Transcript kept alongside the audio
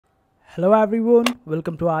Hello everyone,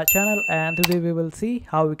 welcome to our channel, and today we will see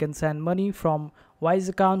how we can send money from Wise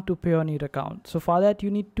account to Payoneer account. So for that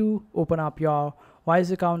you need to open up your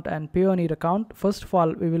Wise account and Payoneer account. First of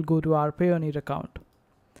all, we will go to our Payoneer account,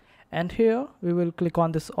 and here we will click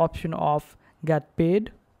on this option of get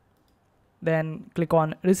paid, then click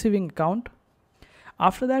on receiving account.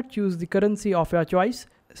 After that, choose the currency of your choice.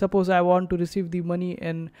 Suppose I want to receive the money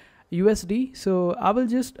in USD, so I will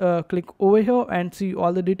just click over here and see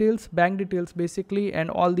all the details, bank details basically, and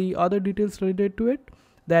all the other details related to it.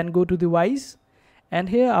 Then go to the Wise, and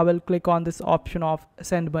here I will click on this option of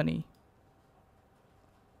send money.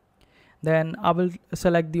 Then I will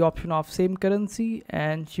select the option of same currency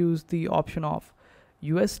and choose the option of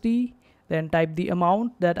USD, then type the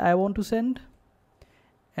amount that I want to send,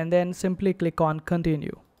 and then simply click on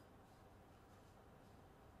continue.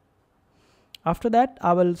 After that,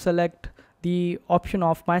 I will select the option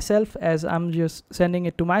of myself, as I'm just sending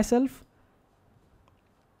it to myself,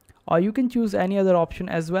 or you can choose any other option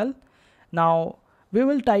as well. Now we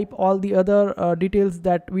will type all the other details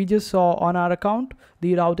that we just saw on our account,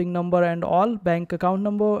 the routing number and all, bank account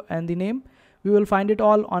number and the name. We will find it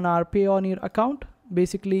all on our Payoneer account,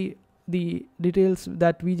 basically the details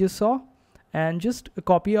that we just saw, and just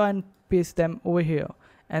copy and paste them over here,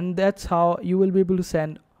 and that's how you will be able to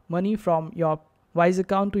send money from your Wise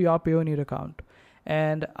account to your Payoneer account.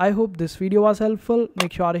 And I hope this video was helpful.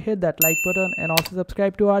 Make sure to hit that like button and also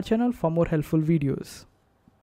subscribe to our channel for more helpful videos.